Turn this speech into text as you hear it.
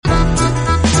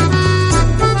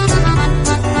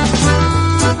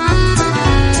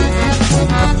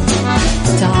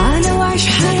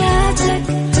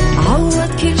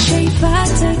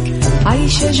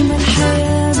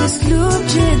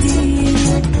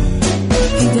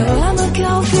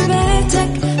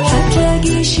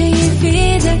شي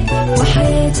يفيدك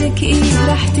وحياتك إيه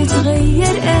راح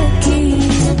تتغير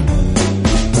أكيد.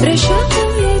 رشاق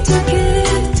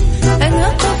ويتوكيت أنا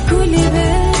قف كل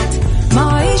بيت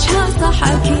ما عيشها صح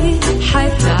أكيد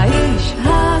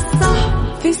حتعيشها صح.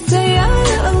 في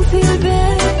السيارة أو في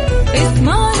البيت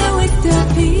اسمعنا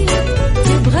والتوفيق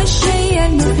تبغى الشي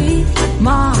المفيد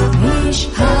ما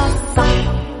عيشها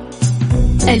صح.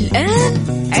 الآن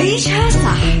عيشها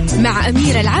صح مع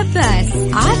أميرة العباس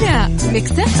على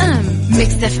ميكس اف ام.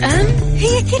 ميكس اف ام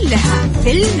هي كلها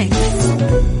في الميكس.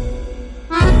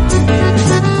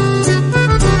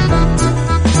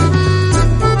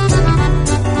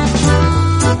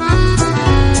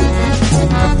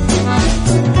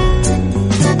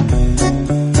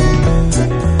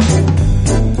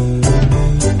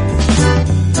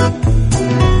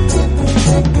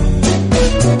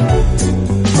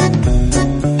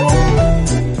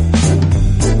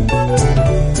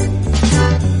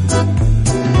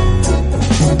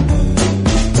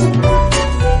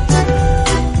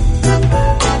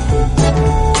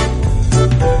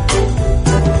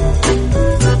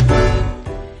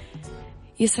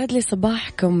 يسعد لي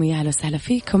صباحكم، يا أهلا وسهلا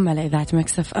فيكم على إذاعة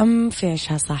ميكس اف ام في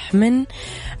عيشها صح من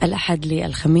الأحد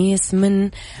للخميس من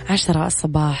 10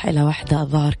 الصباح إلى 1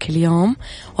 الظهر كل يوم،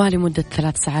 ولمدة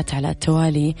 3 ساعات على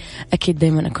التوالي. أكيد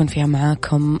دايما أكون فيها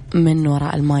معاكم من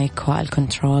وراء المايك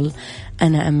والكنترول.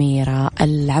 أنا أميرة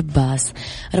العباس.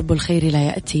 رب الخير لا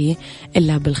يأتي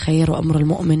إلا بالخير وأمر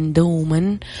المؤمن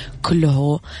دوما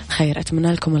كله خير.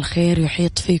 أتمنى لكم الخير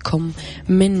يحيط فيكم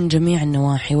من جميع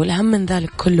النواحي، والأهم من ذلك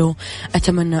كله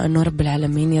أتمنى أنه رب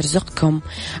العالمين يرزقكم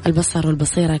البصر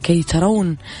والبصيرة كي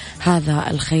ترون هذا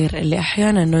الخير اللي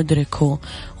أحيانا ندركه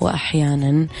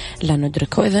وأحيانا لا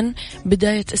ندركه. إذن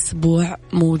بداية أسبوع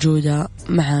موجودة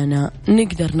معانا،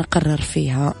 نقدر نقرر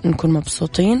فيها نكون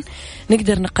مبسوطين،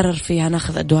 نقدر نقرر فيها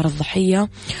ناخذ أدوار الضحية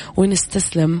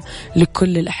ونستسلم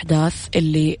لكل الأحداث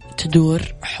اللي تدور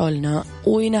حولنا،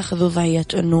 وناخذ وضعية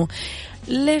أنه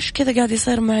ليش كذا قاعد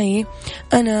يصير معي،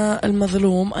 أنا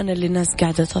المظلوم، أنا اللي الناس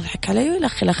قاعدة تضحك علي،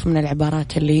 والأخ الأخ من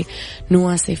العبارات اللي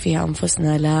نواسي فيها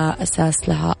أنفسنا لا أساس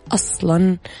لها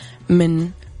أصلا من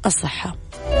الصحة.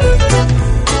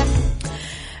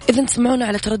 إذن تسمعونا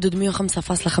على تردد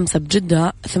 105.5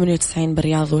 بجدة، 98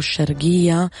 بالرياض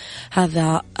والشرقية.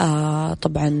 هذا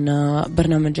طبعا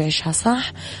برنامج عيشها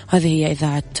صح، وهذه هي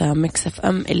إذاعة ميكس اف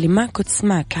ام اللي معكم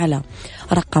تسمعك على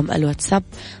رقم الواتساب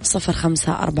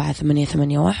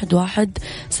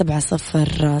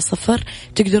 0548811700.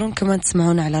 تقدرون كمان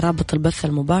تسمعونا على رابط البث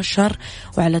المباشر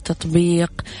وعلى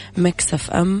تطبيق ميكس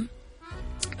اف ام،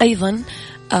 أيضا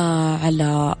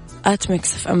على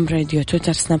ميكس اف ام راديو،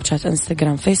 تويتر، سناب شات،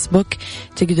 انستغرام، فيسبوك.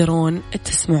 تقدرون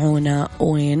تسمعونا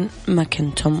وين ما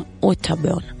كنتم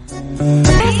وتتابعونا.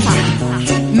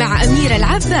 مع أميرة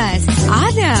العباس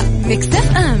على ميكس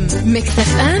اف ام. ميكس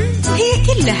اف ام هي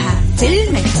كلها في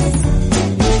الميكس.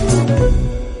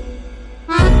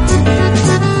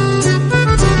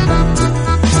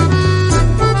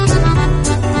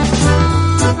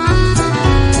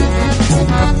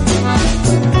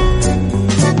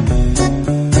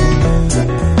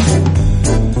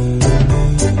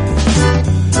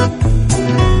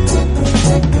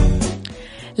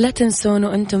 لا تنسون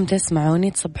وأنتم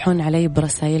تسمعوني تصبحون علي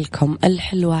برسائلكم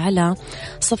الحلوة على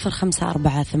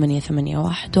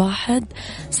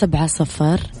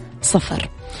 0548811700.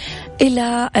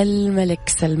 إلى الملك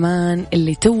سلمان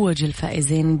اللي توج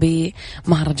الفائزين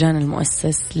بمهرجان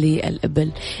المؤسس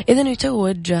للإبل. إذن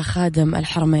يتوج خادم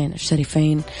الحرمين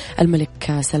الشريفين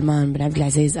الملك سلمان بن عبد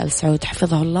العزيز آل سعود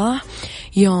حفظه الله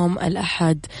يوم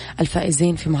الأحد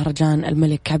الفائزين في مهرجان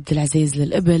الملك عبد العزيز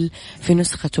للإبل في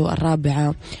نسخته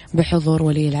الرابعة، بحضور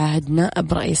ولي العهد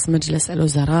نائب رئيس مجلس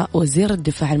الوزراء وزير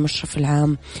الدفاع المشرف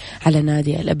العام على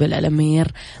نادي الإبل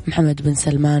الأمير محمد بن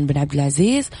سلمان بن عبد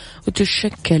العزيز.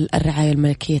 وتشكل الرعاية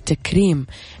الملكية تكريم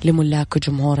لملاك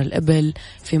وجمهور الإبل،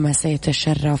 فيما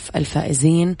سيتشرف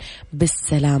الفائزين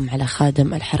بالسلام على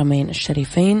خادم الحرمين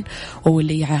الشريفين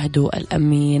وولي عهده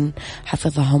الأمين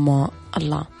حفظهما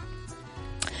الله.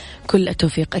 كل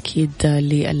التوفيق أكيد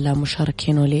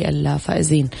للمشاركين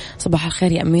وللفائزين. صباح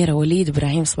الخير يا أميرة. وليد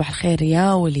إبراهيم صباح الخير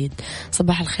يا وليد.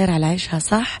 صباح الخير على عيشها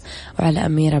صح وعلى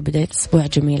أميرة، بداية أسبوع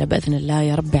جميلة بإذن الله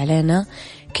يا رب علينا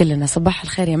كلنا. صباح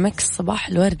الخير يا مكس، صباح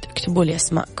الورد. اكتبوا لي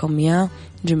أسماءكم يا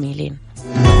جميلين.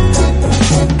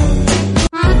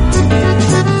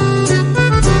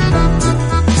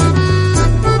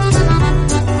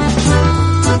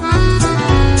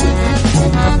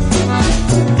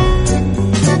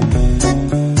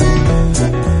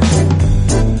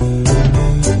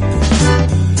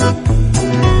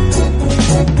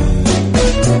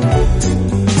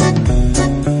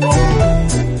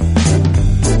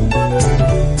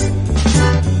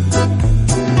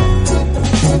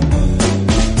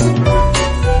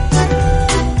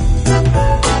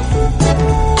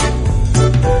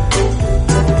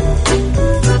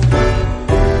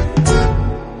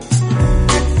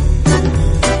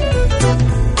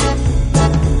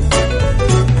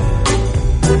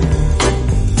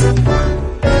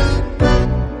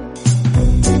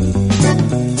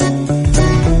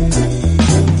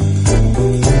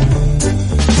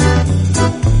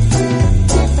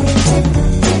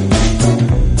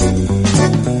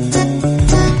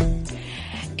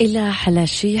 إلى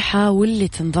حلاشيحة واللي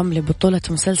تنضم لبطولة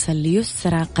مسلسل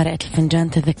ليسرى قارئة الفنجان.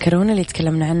 تذكرون اللي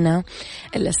تكلمنا عنه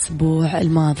الأسبوع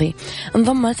الماضي.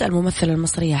 انضمت الممثلة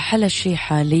المصرية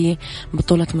حلاشيحة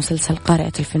لبطولة مسلسل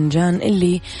قارئة الفنجان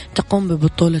اللي تقوم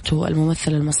ببطولته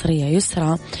الممثلة المصرية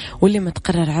يسرى، واللي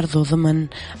متقرر عرضه ضمن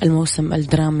الموسم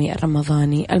الدرامي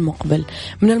الرمضاني المقبل.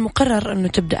 من المقرر أنه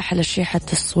تبدأ حلاشيحة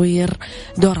تصوير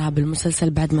دورها بالمسلسل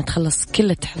بعد ما تخلص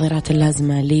كل التحضيرات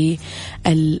اللازمة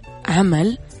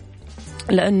للعمل،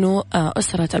 لأنه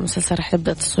أسرة المسلسل رح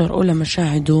تبدأ تصوير أولى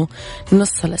مشاهده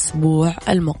نص الأسبوع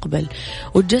المقبل.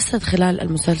 وتجسد خلال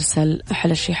المسلسل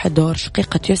حلاشيحة دور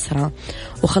شقيقة يسرى،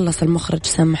 وخلص المخرج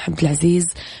سامح عبد العزيز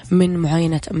من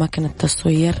معاينة أماكن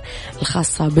التصوير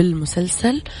الخاصة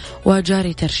بالمسلسل،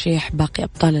 وجاري ترشيح باقي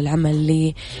أبطال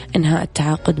العمل لإنهاء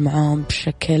التعاقد معهم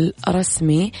بشكل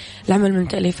رسمي. العمل من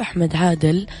تأليف أحمد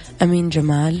عادل، أمين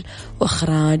جمال،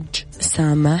 وإخراج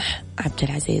سامح عبد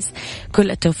العزيز.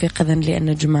 كل التوفيق إذن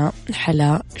للنجمة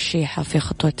حلاشيحة في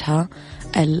خطوتها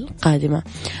القادمة.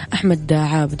 أحمد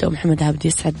عابد أو محمد عابد،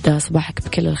 يسعد صباحك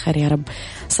بكل الخير يا رب.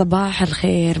 صباح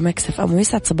الخير مكسف أم،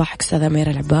 ويسعد صباحك أستاذة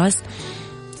أميرة العباس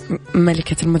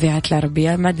ملكة المذيعات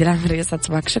العربية. معدي العمري، يسعد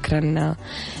صباحك. شكرا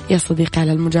يا صديقي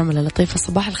على المجاملة اللطيفة.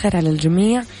 صباح الخير على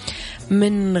الجميع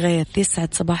من غيث،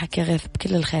 يسعد صباحك يا غيث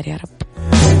بكل الخير يا رب.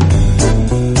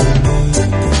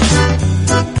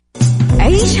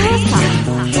 عيشها صح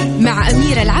مع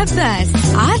أميرة العباس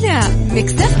على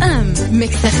مكسف أم.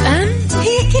 مكسف أم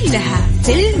هي كلها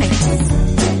في المكس.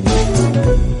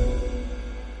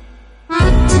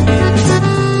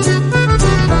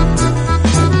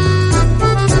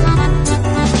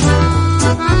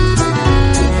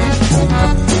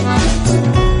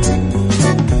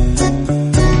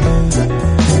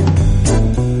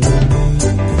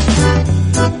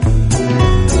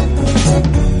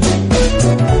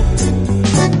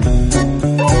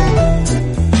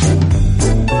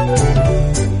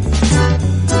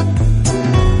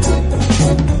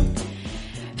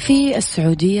 في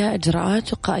السعودية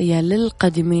إجراءات وقائية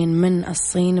للقادمين من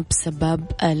الصين بسبب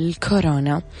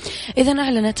الكورونا. إذن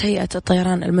أعلنت هيئة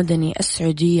الطيران المدني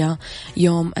السعودية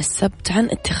يوم السبت عن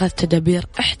اتخاذ تدابير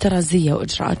احترازية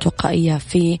وإجراءات وقائية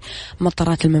في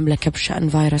مطارات المملكة بشأن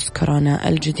فيروس كورونا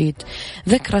الجديد.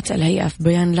 ذكرت الهيئة في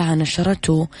بيان لها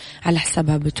نشرته على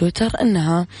حسابها بتويتر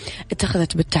أنها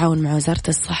اتخذت بالتعاون مع وزارة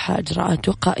الصحة إجراءات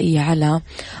وقائية على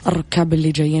الركاب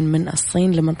اللي جايين من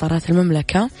الصين لمطارات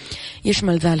المملكة،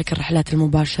 يشمل ذلك الرحلات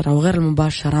المباشرة وغير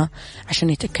المباشرة، عشان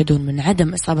يتأكدون من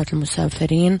عدم إصابة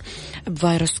المسافرين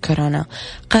بفيروس كورونا.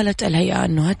 قالت الهيئة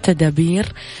أنه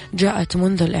هالتدابير جاءت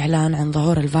منذ الإعلان عن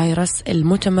ظهور الفيروس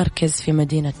المتمركز في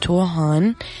مدينة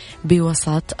ووهان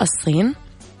بوسط الصين.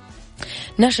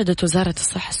 ناشدت وزارة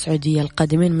الصحة السعودية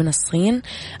القادمين من الصين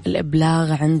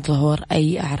الإبلاغ عن ظهور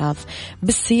أي أعراض.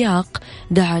 بالسياق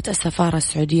دعت السفارة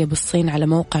السعودية بالصين على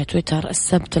موقع تويتر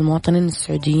السبت المواطنين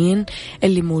السعوديين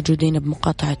اللي موجودين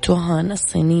بمقاطعة ووهان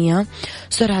الصينية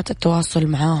سرعة التواصل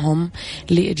معهم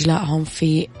لإجلائهم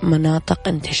في مناطق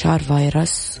انتشار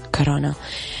فيروس كورونا.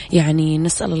 يعني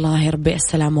نسأل الله يا ربي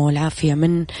السلامة والعافية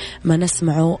من ما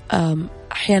نسمعه.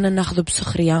 أحيانا ناخذه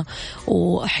بسخرية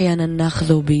وأحيانا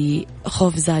ناخذه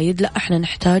بخوف زايد. لا، احنا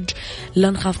نحتاج لا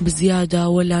نخاف بزيادة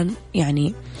ولا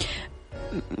يعني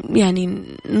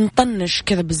نطنش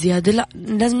كذا بزيادة. لا،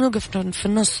 لازم نوقف في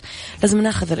النص، لازم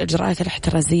ناخذ الإجراءات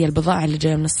الاحترازية. البضائع اللي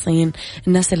جاية من الصين،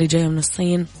 الناس اللي جاية من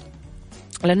الصين،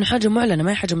 لأنه حاجة معلنة،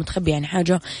 ما هي حاجة متخبية، يعني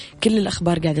حاجة كل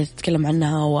الأخبار قاعدة تتكلم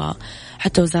عنها،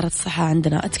 وحتى وزارة الصحة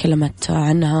عندنا اتكلمت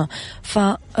عنها.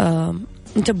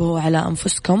 انتبهوا على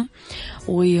أنفسكم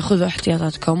وخذوا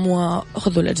احتياطاتكم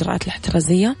وخذوا الإجراءات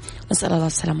الاحترازية. نسأل الله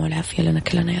السلامة والعافية لنا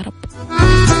كلنا يا رب.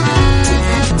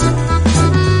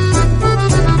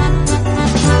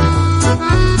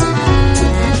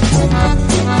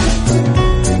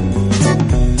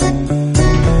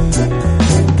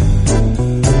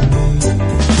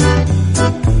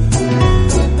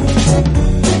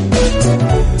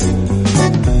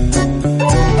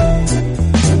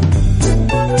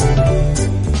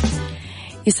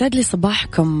 يسعد لي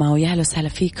صباحكم ويا أهلا وسهلا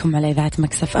فيكم على إذاعة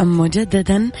مكسف أم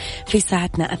مجددا في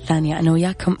ساعتنا الثانية. أنا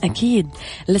وياكم أكيد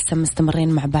لسه مستمرين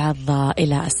مع بعض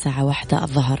إلى الساعة 1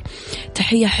 الظهر.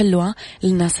 تحية حلوة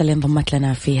للناس اللي انضمت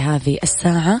لنا في هذه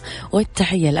الساعة،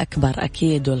 والتحية الأكبر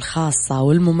أكيد والخاصة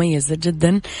والمميزة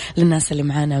جدا للناس اللي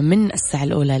معانا من الساعة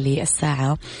الأولى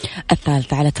للساعة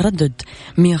الثالثة على تردد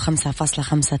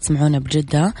 105.5 تسمعونا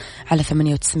بجدة، على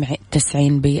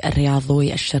 98 بالرياض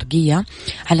والشرقية،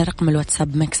 على رقم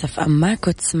الواتساب مكسف أم معك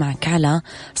وتسمعك على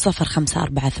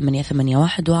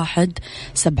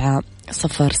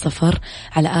 0548811700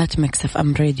 على مكسف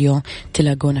أم راديو.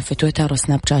 تلاقونا في تويتر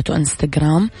وسناب شات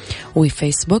وإنستغرام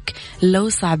وفيسبوك. لو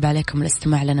صعب عليكم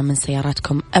الاستماع لنا من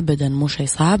سياراتكم أبدا مو شيء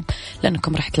صعب،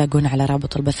 لأنكم راح تلاقونا على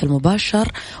رابط البث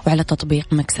المباشر وعلى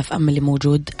تطبيق مكسف أم اللي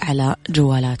موجود على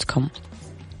جوالاتكم.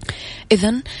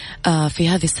 إذن في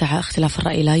هذه الساعة اختلاف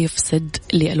الرأي لا يفسد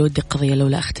للود قضية،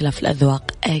 لولا اختلاف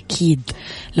الأذواق أكيد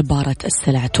لبارة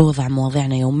السلع. توضع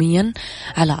مواضيعنا يوميا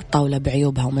على الطاولة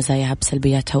بعيوبها ومزاياها،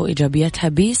 بسلبياتها وإيجابياتها،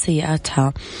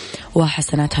 بسيئاتها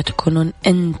وحسناتها. تكونون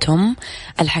أنتم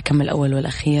الحكم الأول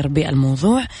والأخير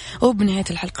بالموضوع، وبنهاية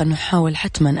الحلقة نحاول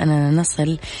حتما أننا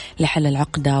نصل لحل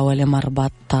العقدة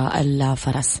ولمربط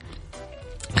الفرس.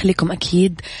 خليكم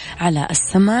أكيد على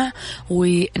السمع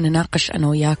ونناقش أنا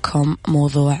وياكم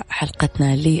موضوع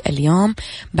حلقتنا لليوم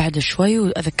بعد شوي.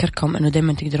 وأذكركم أنه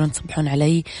دايما تقدرون تصبحون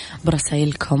علي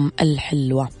برسائلكم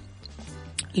الحلوة.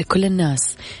 لكل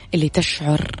الناس اللي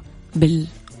تشعر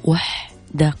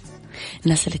بالوحدة،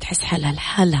 الناس اللي تحس حالها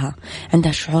لحالها،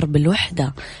 عندها شعور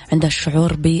بالوحدة، عندها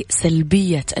شعور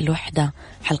بسلبية الوحدة،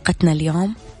 حلقتنا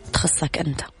اليوم تخصك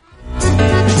أنت.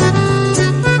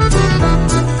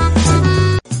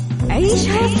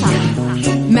 عيشها صح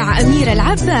مع أميرة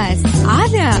العباس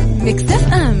على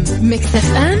مكسف أم.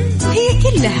 مكسف أم هي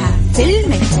كلها في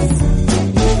المكس.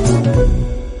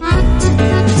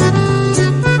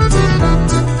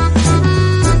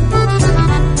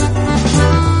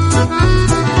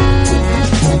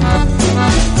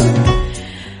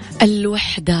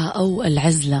 الوحدة أو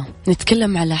العزلة،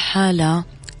 نتكلم على حالة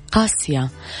قاسية،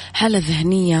 حالة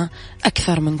ذهنية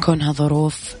أكثر من كونها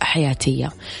ظروف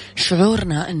حياتية.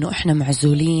 شعورنا أنه إحنا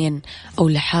معزولين أو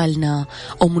لحالنا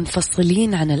أو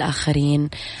منفصلين عن الآخرين،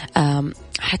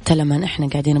 حتى لما إحنا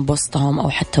قاعدين بوسطهم أو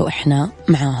حتى وإحنا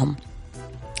معاهم.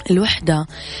 الوحدة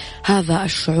هذا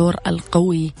الشعور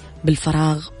القوي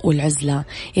بالفراغ والعزلة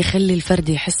يخلي الفرد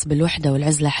يحس بالوحدة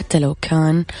والعزلة حتى لو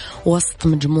كان وسط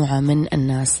مجموعة من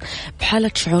الناس.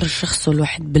 بحالة شعور الشخص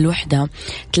بالوحدة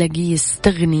تلاقيه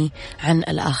يستغني عن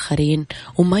الآخرين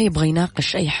وما يبغى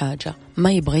يناقش أي حاجة،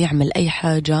 ما يبغى يعمل أي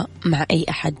حاجة مع أي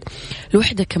أحد.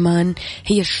 الوحدة كمان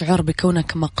هي الشعور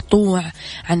بكونك مقطوع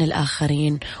عن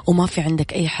الآخرين وما في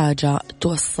عندك أي حاجة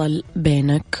توصل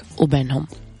بينك وبينهم.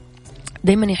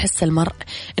 دايما يحس المرء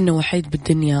أنه وحيد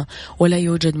بالدنيا، ولا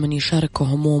يوجد من يشاركه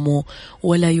همومه،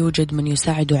 ولا يوجد من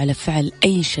يساعده على فعل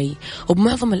أي شيء.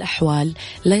 وبمعظم الأحوال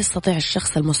لا يستطيع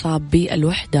الشخص المصاب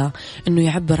بالوحدة أنه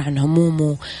يعبر عن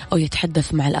همومه أو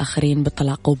يتحدث مع الآخرين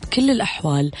بطلاقة. وبكل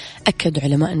الأحوال أكد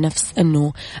علماء النفس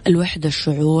أنه الوحدة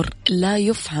شعور لا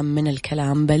يفهم من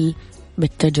الكلام بل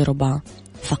بالتجربة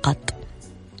فقط.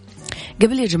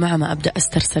 قبل يا جماعة ما أبدأ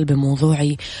أسترسل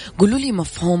بموضوعي، قولوا لي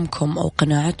مفهومكم أو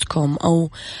قناعتكم أو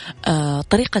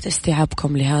طريقة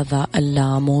استيعابكم لهذا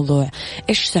الموضوع.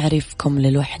 إيش تعريفكم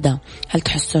للوحدة؟ هل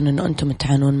تحسون أنه أنتم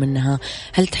تعانون منها؟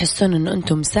 هل تحسون أنه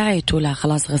أنتم سعيتوا لها،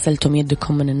 خلاص غسلتم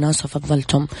يدكم من الناس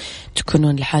وفضلتم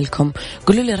تكونون لحالكم؟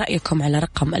 قولوا لي رأيكم على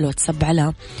رقم الواتساب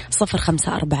على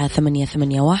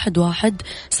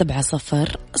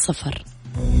 0548811700.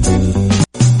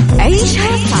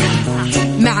 عيشها صح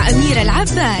مع أميرة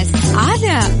العباس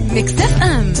على مكسف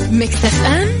أم. مكسف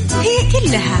أم هي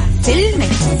كلها في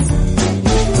المكس.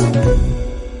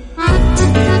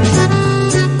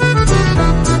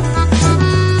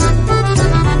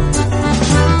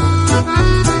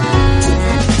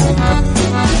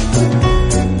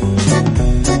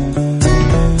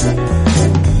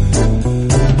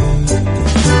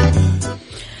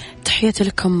 تحياتي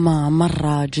لكم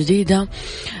مرة جديدة.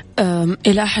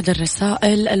 إلى أحد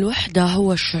الرسائل: الوحدة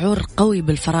هو شعور قوي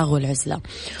بالفراغ والعزلة،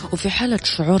 وفي حالة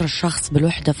شعور الشخص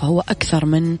بالوحدة فهو أكثر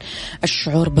من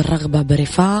الشعور بالرغبة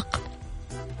برفاق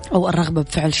أو الرغبة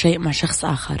بفعل شيء مع شخص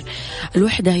آخر.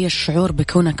 الوحدة هي الشعور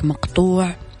بكونك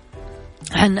مقطوع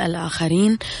عن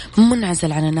الآخرين،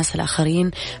 منعزل عن الناس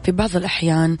الآخرين. في بعض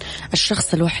الأحيان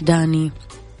الشخص الوحداني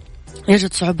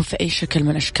يجد صعوبة في أي شكل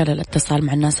من أشكال الاتصال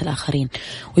مع الناس الآخرين،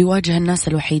 ويواجه الناس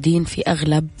الوحيدين في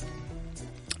أغلب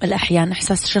الأحيان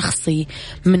إحساس شخصي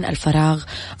من الفراغ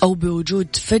أو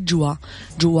بوجود فجوة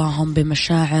جواهم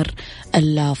بمشاعر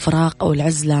الفراغ أو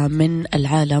العزلة من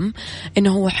العالم،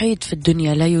 إنه وحيد في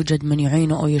الدنيا، لا يوجد من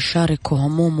يعينه أو يشاركه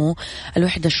همومه.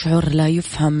 الوحدة شعور لا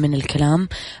يفهم من الكلام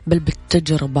بل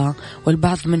بالتجربة،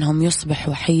 والبعض منهم يصبح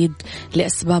وحيد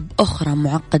لأسباب أخرى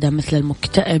معقدة مثل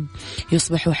المكتئب،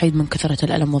 يصبح وحيد من كثرة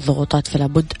الألم والضغوطات، فلا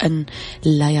بد أن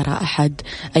لا يرى أحد،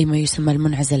 أي ما يسمى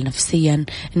المنعزل نفسيا.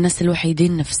 الناس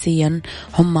الوحيدين نفسيا نفسيا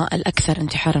هم الأكثر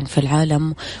انتحارا في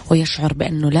العالم، ويشعر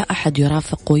بأنه لا أحد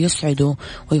يرافق ويسعده،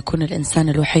 ويكون الإنسان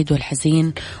الوحيد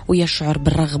والحزين، ويشعر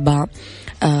بالرغبة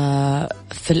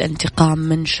في الانتقام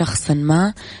من شخص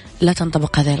ما. لا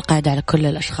تنطبق هذه القاعدة على كل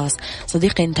الأشخاص.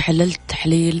 صديقي، أنت حللت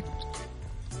تحليل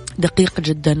دقيق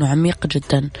جدا وعميق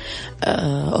جدا.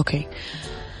 أوكي.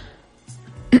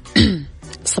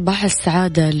 صباح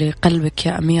السعادة لقلبك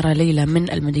يا أميرة. ليلى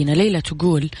من المدينة. ليلى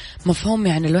تقول مفهوم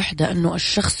يعني الوحدة أنه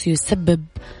الشخص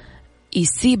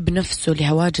يسيب نفسه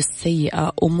لهواجس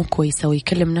سيئة ومو كويسة،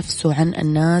 ويكلم نفسه عن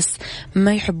الناس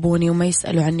ما يحبوني وما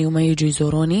يسألوا عني وما يجوا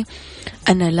يزوروني.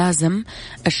 أنا لازم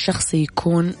الشخص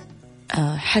يكون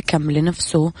حكم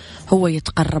لنفسه، هو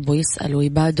يتقرب ويسأل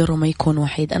ويبادر وما يكون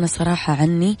وحيد. أنا صراحة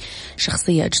عني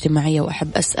شخصية اجتماعية وأحب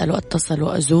أسأل وأتصل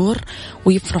وأزور،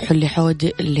 ويفرحوا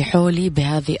اللي حولي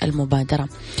بهذه المبادرة.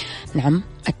 نعم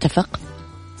أتفق.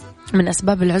 من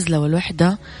أسباب العزلة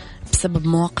والوحدة بسبب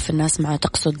مواقف الناس معه.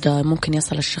 تقصد ممكن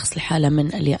يصل الشخص لحالة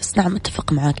من اليأس. نعم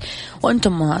أتفق معك.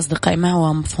 وأنتم أصدقائي، ما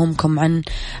هو مفهومكم عن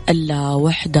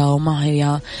الوحدة وما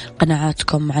هي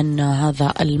قناعاتكم عن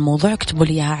هذا الموضوع؟ اكتبوا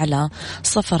لي إياها على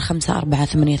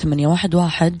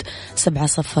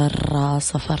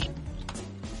 0548811700.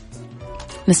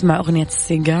 نسمع أغنية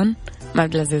السيجان مع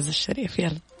عبد العزيز الشريف.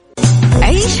 يلا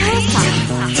عيشها صح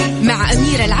مع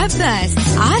أميرة العباس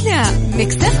على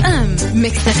ميكس اف ام.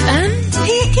 ميكس اف ام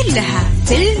هي كلها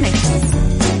في الميكس.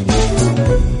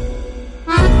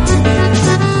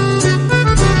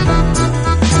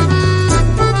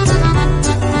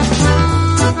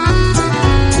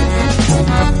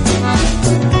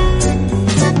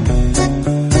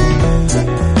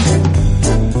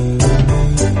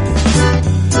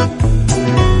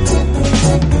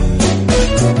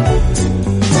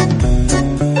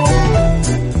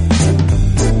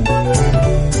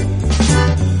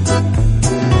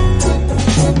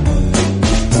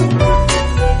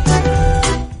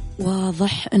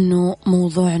 أنه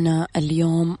موضوعنا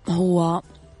اليوم هو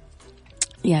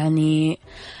يعني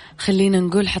خلينا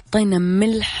نقول حطينا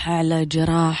ملح على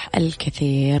جراح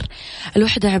الكثير.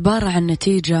 الوحدة عبارة عن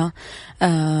نتيجة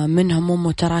من هموم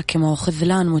متراكمة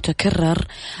وخذلان متكرر.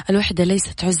 الوحدة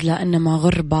ليست عزلة إنما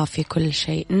غربة في كل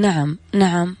شيء. نعم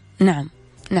نعم نعم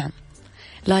نعم.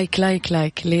 لايك لايك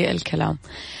لايك للكلام.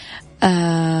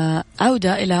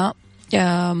 عودة إلى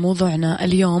موضوعنا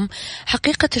اليوم.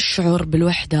 حقيقة الشعور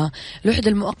بالوحدة،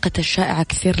 الوحدة المؤقتة الشائعة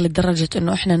كثير لدرجة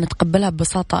أنه إحنا نتقبلها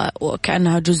ببساطة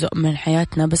وكأنها جزء من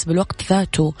حياتنا، بس بالوقت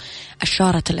ذاته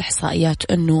أشارت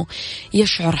الإحصائيات أنه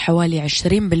يشعر حوالي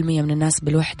 20% من الناس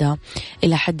بالوحدة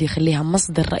إلى حد يخليها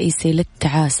مصدر رئيسي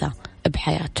للتعاسة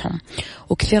بحياتهم.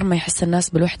 وكثير ما يحس الناس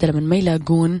بالوحدة لما ما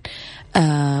يلاقون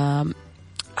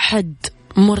حد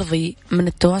مرضي من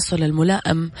التواصل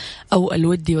الملائم أو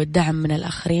الودي والدعم من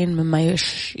الآخرين، مما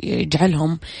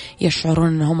يجعلهم يشعرون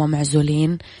أنهم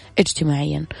معزولين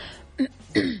اجتماعيا.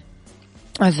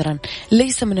 عذرا.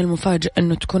 ليس من المفاجئ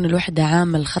أنه تكون الوحدة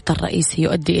عامل خطر رئيسي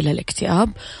يؤدي إلى الاكتئاب.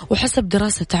 وحسب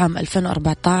دراسة عام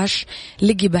 2014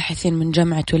 لقي باحثين من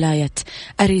جامعة ولاية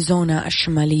أريزونا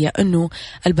الشمالية أنه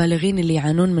البالغين اللي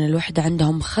يعانون من الوحدة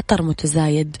عندهم خطر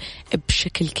متزايد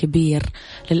بشكل كبير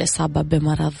للإصابة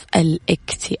بمرض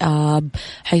الاكتئاب،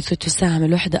 حيث تساهم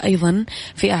الوحدة أيضا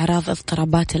في أعراض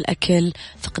اضطرابات الأكل،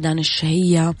 فقدان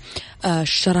الشهية،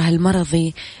 الشره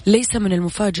المرضي. ليس من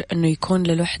المفاجئ أنه يكون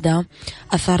للوحدة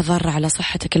أثار ضارة على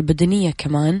صحتك البدنية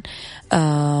كمان.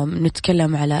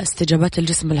 نتكلم على استجابات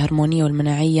الجسم الهرمونية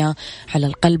والمناعية، على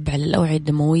القلب، على الأوعية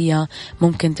الدموية.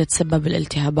 ممكن تتسبب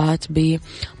الالتهابات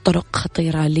بطرق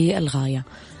خطيرة للغاية.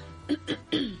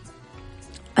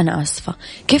 أنا آسفة.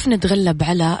 كيف نتغلب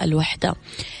على الوحدة؟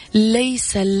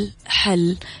 ليس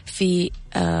الحل في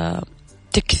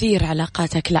تكثير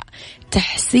علاقاتك، لا،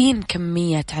 تحسين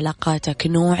كمية علاقاتك،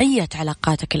 نوعية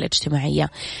علاقاتك الاجتماعية،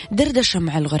 دردشة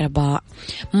مع الغرباء،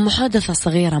 محادثة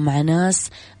صغيرة مع ناس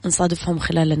نصادفهم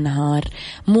خلال النهار،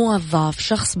 موظف،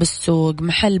 شخص بالسوق،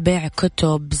 محل بيع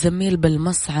كتب، زميل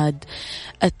بالمصعد.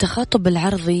 التخاطب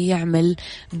العرضي يعمل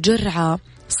جرعة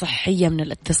صحية من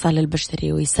الاتصال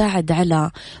البشري ويساعد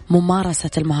على ممارسة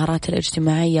المهارات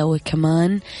الاجتماعية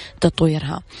وكمان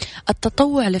تطويرها.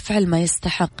 التطوع لفعل ما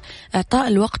يستحق، إعطاء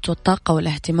الوقت والطاقة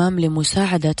والاهتمام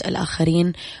لمساعدة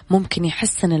الآخرين ممكن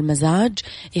يحسن المزاج،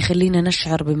 يخلينا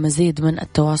نشعر بمزيد من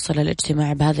التواصل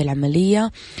الاجتماعي بهذه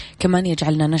العملية، كمان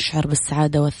يجعلنا نشعر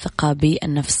بالسعادة والثقة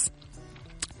بالنفس.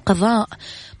 قضاء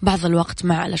بعض الوقت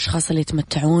مع الأشخاص اللي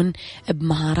يتمتعون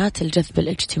بمهارات الجذب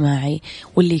الاجتماعي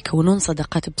واللي يكونون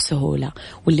صداقات بسهولة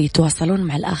واللي يتواصلون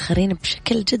مع الآخرين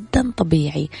بشكل جدا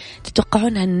طبيعي.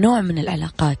 تتوقعون هالنوع من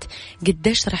العلاقات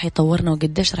قديش رح يطورنا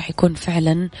وقديش رح يكون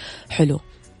فعلا حلو.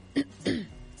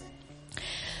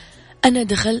 أنا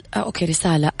دخلت أوكي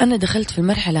رسالة، أنا دخلت في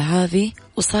المرحلة هذه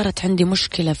وصارت عندي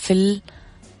مشكلة في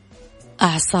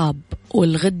الأعصاب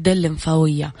والغدة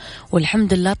الليمفاوية،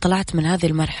 والحمد لله طلعت من هذه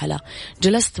المرحلة.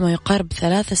 جلست ما يقارب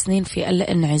 3 سنين في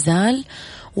الانعزال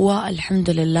والحمد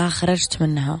لله خرجت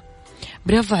منها.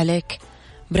 برافو عليك،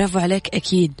 برافو عليك،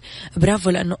 أكيد برافو،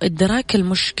 لأنه إدراك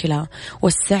المشكلة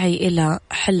والسعي إلى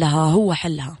حلها هو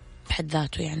حلها بحد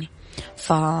ذاته يعني.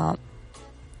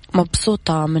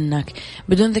 مبسوطة منك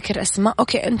بدون ذكر اسماء.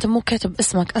 أوكي أنت مو كاتب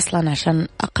اسمك أصلا عشان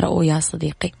أقرأه يا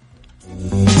صديقي.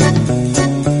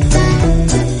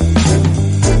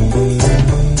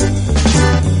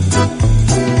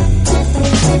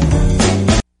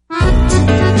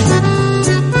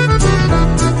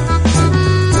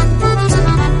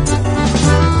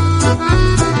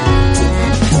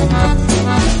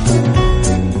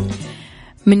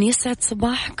 من يسعد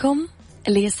صباحكم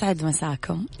اللي يسعد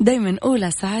مساكم. دايما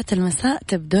أولى ساعات المساء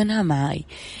تبدونها معاي،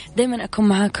 دايما أكون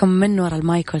معاكم من وراء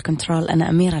المايك والكنترول. أنا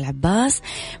أميرة العباس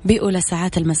بأولى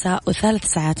ساعات المساء و3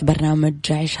 ساعات برنامج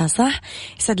عيشها صح.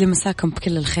 يسعد لي مساكم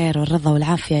بكل الخير والرضا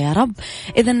والعافية يا رب.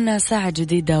 إذن ساعة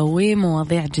جديدة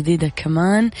ومواضيع جديدة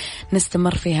كمان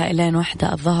نستمر فيها إلين 1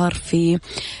 الظهر في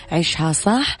عيشها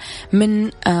صح، من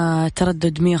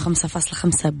تردد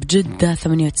 105.5 بجدة،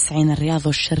 98 الرياض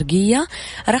والشرقية.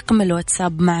 رقم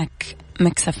الواتساب معك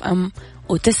مكسف أم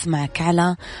وتسمعك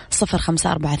على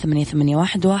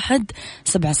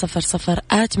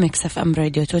 0548811700 @مكسف أم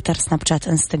راديو، تويتر، سناب شات،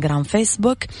 انستغرام،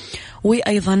 فيسبوك،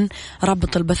 وأيضا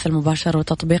رابط البث المباشر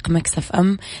وتطبيق مكسف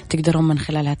أم تقدرون من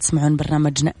خلالها تسمعون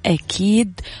برنامجنا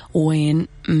أكيد وين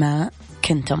ما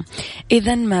كنتم.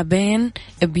 إذن ما بين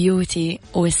بيوتي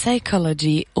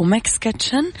وسايكولوجي وماكس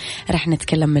كاتشن رح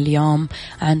نتكلم اليوم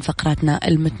عن فقراتنا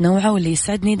المتنوعة، واللي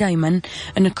يسعدني دايما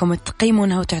أنكم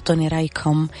تقيمونها وتعطوني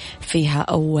رأيكم فيها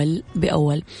أول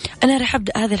بأول. أنا رح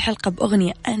أبدأ هذه الحلقة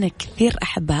بأغنية أنا كثير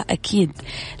أحبها أكيد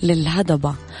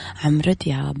للهضبة عمرو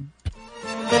دياب.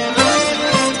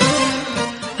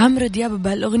 عمرو دياب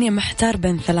بهالأغنية محتار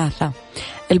بين 3،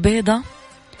 البيضة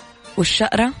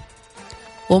والشقرة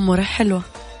وأمور حلوة.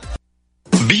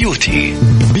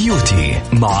 بيوتي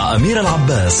مع أميرة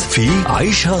العباس في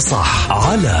عيشها صح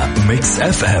على ميكس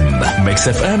اف ام. ميكس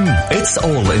اف ام it's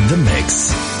all in the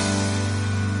mix.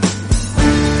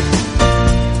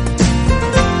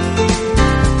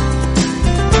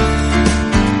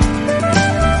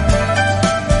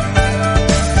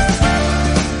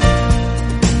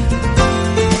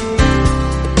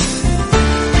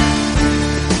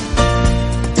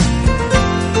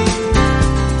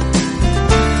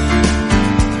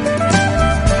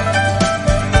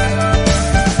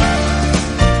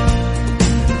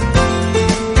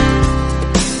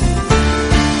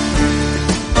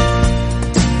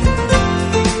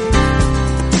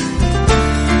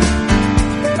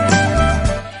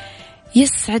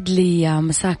 يسعد لي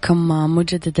مساكم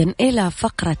مجددا إلى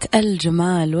فقرة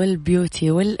الجمال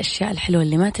والبيوتي والأشياء الحلوة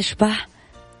اللي ما تشبه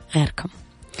غيركم،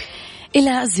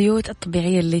 إلى الزيوت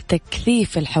الطبيعية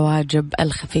لتكثيف الحواجب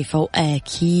الخفيفة.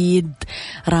 وأكيد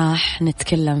راح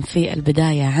نتكلم في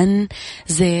البداية عن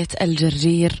زيت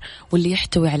الجرجير، واللي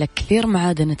يحتوي على كثير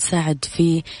معادن تساعد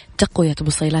في تقوية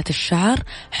بصيلات الشعر،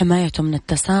 حمايته من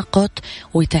التساقط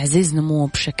وتعزيز نموه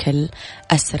بشكل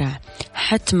أسرع.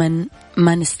 حتما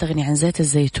ما نستغني عن زيت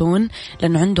الزيتون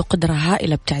لأنه عنده قدرة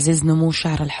هائلة بتعزيز نمو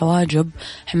شعر الحواجب،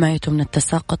 حمايته من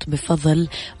التساقط بفضل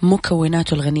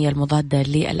مكوناته الغنية المضادة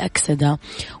للأكسدة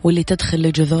واللي تدخل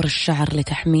لجذور الشعر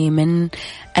لتحميه من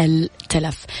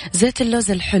التلف. زيت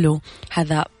اللوز الحلو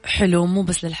هذا حلو مو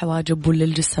بس للحواجب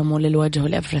وللجسم وللوجه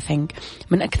ولإفريثينج،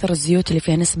 من أكثر الزيوت اللي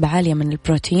فيها نسبة عالية من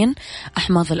البروتين،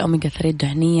 أحماض الأوميغا 3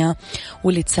 الدهنية،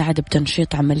 واللي تساعد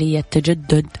بتنشيط عملية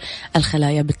تجدد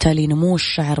الخلايا، بالتالي نمو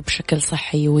الشعر بشكل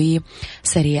صحي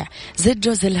وسريع. زيت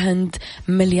جوز الهند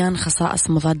مليان خصائص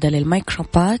مضادة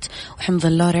للميكروبات وحمض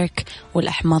اللوريك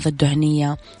والأحماض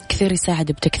الدهنية، كثير يساعد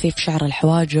بتكثيف شعر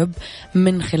الحواجب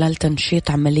من خلال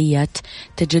تنشيط عملية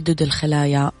تجدد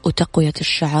الخلايا وتقوية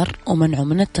الشعر ومنعه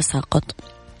من التساقط.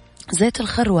 زيت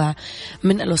الخروع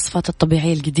من الوصفات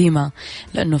الطبيعية القديمة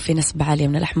لأنه في نسبة عالية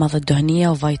من الأحماض الدهنية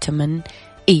وفيتامين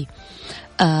إي.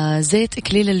 زيت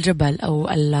إكليل الجبل أو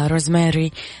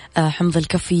الروزماري، حمض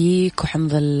الكافييك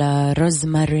وحمض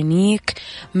الروزمارينيك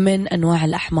من أنواع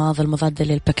الأحماض المضادة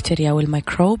للبكتيريا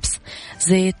والميكروبس.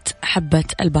 زيت حبة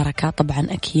البركة طبعا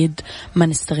أكيد ما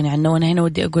نستغني عنه، وأنا هنا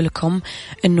ودي أقول لكم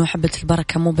أنه حبة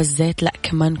البركة مو بس زيت، لا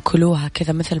كمان كلوها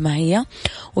كذا مثل ما هي،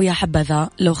 ويا حبذا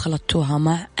لو خلطتوها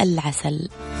مع العسل.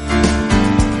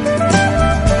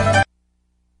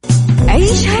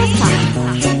 عيشها صح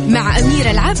مع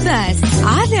أميرة العباس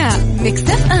على ميكس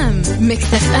اف ام.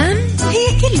 ميكس اف ام هي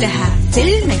كلها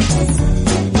في الميكس.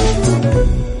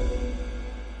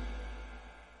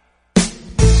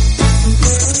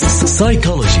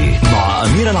 سايكولوجي مع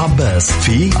أميرة العباس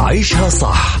في عيشها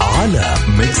صح على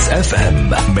ميكس اف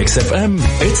ام. ميكس اف ام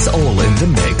it's all in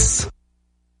the mix.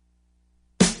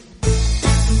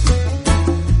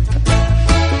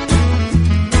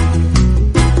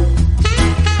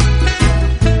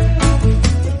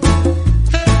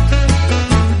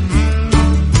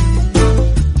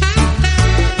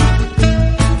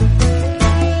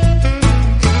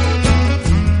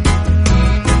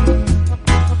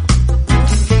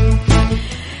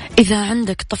 إذا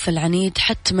عندك طفل عنيد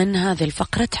حتما هذه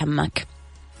الفقرة تهمك.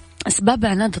 أسباب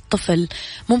عناد الطفل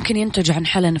ممكن ينتج عن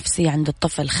حالة نفسية عند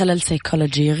الطفل، خلل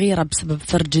سيكولوجي، غيرة بسبب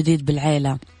فرد جديد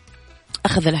بالعيلة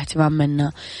أخذ الاهتمام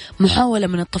منه، محاولة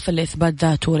من الطفل لإثبات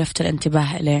ذاته ولفت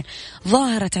الانتباه إليه،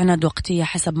 ظاهرة عناد وقتية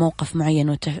حسب موقف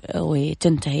معين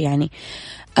وتنتهي. يعني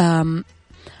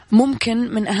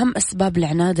ممكن من أهم أسباب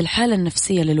العناد الحالة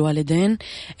النفسية للوالدين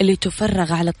اللي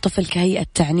تفرغ على الطفل كهيئة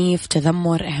تعنيف،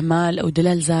 تذمر، إهمال أو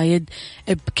دلال زايد.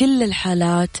 بكل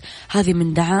الحالات هذه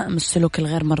من دعائم السلوك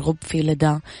الغير مرغوب فيه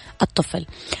لدى الطفل.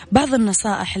 بعض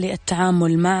النصائح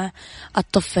للتعامل مع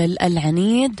الطفل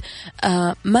العنيد: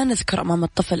 ما نذكر أمام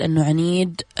الطفل أنه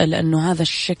عنيد، لأنه هذا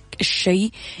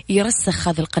الشيء يرسخ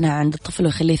هذه القناعة عند الطفل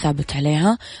ويخليه ثابت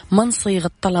عليها. ما نصيغ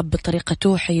الطلب بطريقة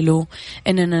توحي له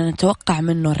أننا نتوقع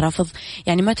منه الرفض.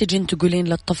 يعني ما تجين تقولين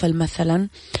للطفل مثلا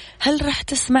هل راح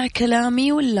تسمع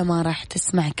كلامي ولا ما راح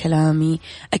تسمع كلامي؟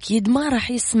 أكيد ما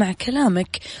راح يسمع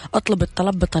كلامك. أطلب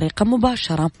الطلب بطريقة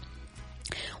مباشرة.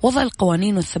 وضع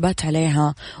القوانين والثبات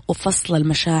عليها وفصل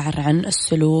المشاعر عن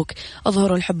السلوك.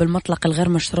 اظهروا الحب المطلق الغير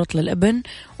مشروط للابن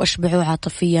واشبعوه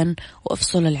عاطفيا،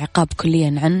 وافصلوا العقاب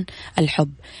كليا عن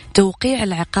الحب. توقيع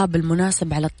العقاب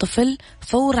المناسب على الطفل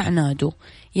فور عناده،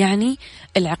 يعني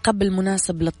العقاب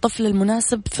المناسب للطفل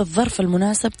المناسب في الظرف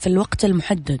المناسب في الوقت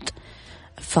المحدد.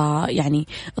 فيعني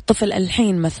الطفل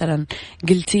الحين مثلا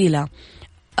قلتي له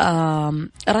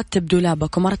رتب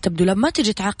دولابك وما رتب دولاب، ما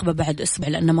تجي تعاقبه بعد أسبوع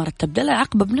لأنه ما رتب، لا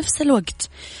عاقبه بنفس الوقت،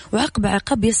 وعاقبه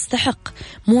عقاب يستحق،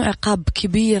 مو عقاب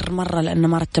كبير مرة لأنه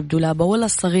ما رتب دولابه ولا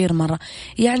صغير مرة.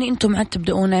 يعني أنتم عاد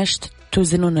تبدأون إيش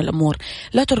توزنون الأمور.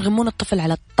 لا ترغمون الطفل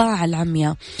على الطاعة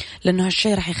العمياء، لأنه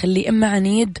هالشيء راح يخليه إما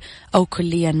عنيد أو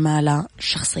كليا ما له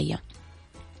شخصية.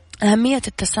 أهمية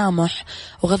التسامح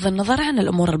وغض النظر عن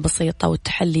الأمور البسيطة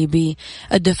والتحلي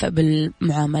بالدفء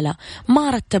بالمعاملة. ما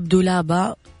رتب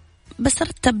دولابه بس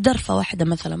رتب درفة واحدة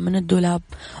مثلا من الدولاب،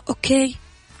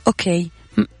 أوكي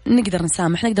نقدر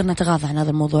نسامح، نقدر نتغاضى عن هذا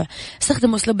الموضوع.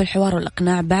 استخدم أسلوب الحوار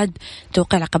والإقناع بعد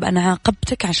توقيع العقاب. أنا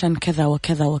عاقبتك عشان كذا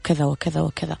وكذا وكذا وكذا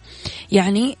وكذا،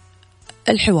 يعني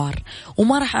الحوار،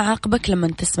 وما راح أعاقبك لما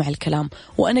تسمع الكلام،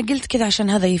 وأنا قلت كذا عشان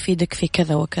هذا يفيدك في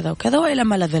كذا وكذا وكذا، وإلى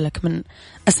ما لذلك من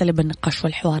أساليب النقاش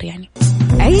والحوار. يعني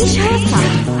عيشها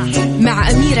صح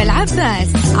مع أميرة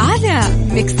العباس على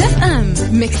ميكس اف ام.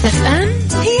 ميكس اف ام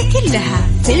هي كلها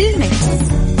في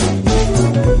الميكس.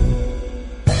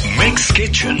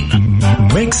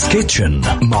 ميكس كيتشن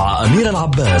مع أميرة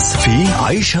العباس في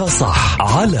عيشها صح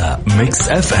على ميكس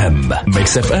اف ام.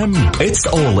 ميكس اف ام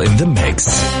it's all in the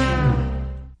mix.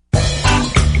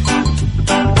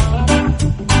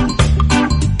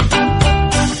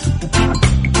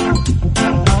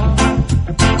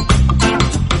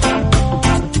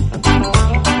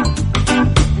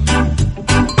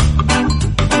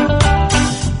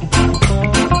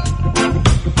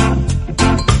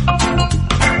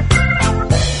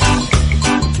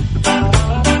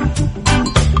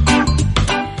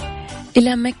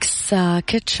 إلى ميكس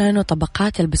كيتشن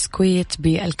وطبقات البسكويت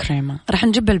بالكريمة. راح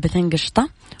نجيب علبتين قشطة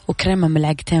وكريمة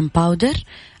ملعقتين باودر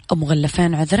أو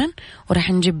مغلفين عذرا،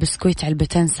 وراح نجيب بسكويت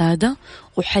علبتين سادة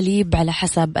وحليب على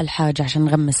حسب الحاجة عشان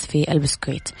نغمس في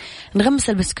البسكويت. نغمس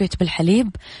البسكويت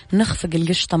بالحليب، نخفق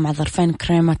القشطة مع ظرفين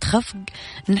كريمة خفق،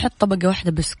 نحط طبقة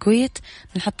واحدة بسكويت،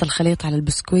 نحط الخليط على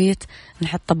البسكويت،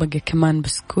 نحط طبقة كمان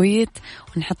بسكويت،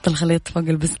 ونحط الخليط فوق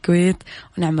البسكويت،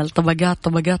 ونعمل طبقات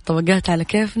طبقات طبقات على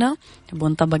كيفنا.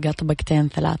 تبون طبقة طبقتين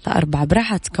 3 4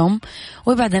 براحتكم،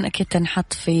 وبعدين أكيد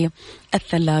تنحط في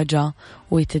الثلاجة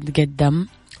وتتقدم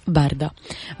باردة.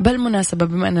 بالمناسبة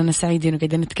بما أننا سعيدين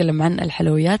وقاعدين نتكلم عن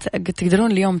الحلويات،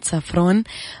 تقدرون اليوم تسافرون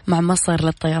مع مصر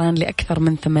للطيران لأكثر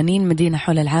من 80 مدينة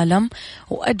حول العالم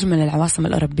وأجمل العواصم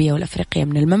الأوروبية والأفريقية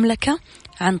من المملكة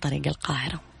عن طريق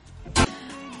القاهرة.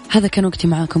 هذا كان وقتي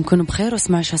معاكم، كونوا بخير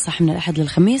واسمعوا عيشها صح من الأحد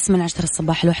للخميس من 10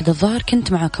 الصباح ل1 الظهر.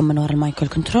 كنت معاكم من وراء المايك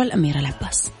والكنترول أميرة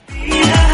العباس.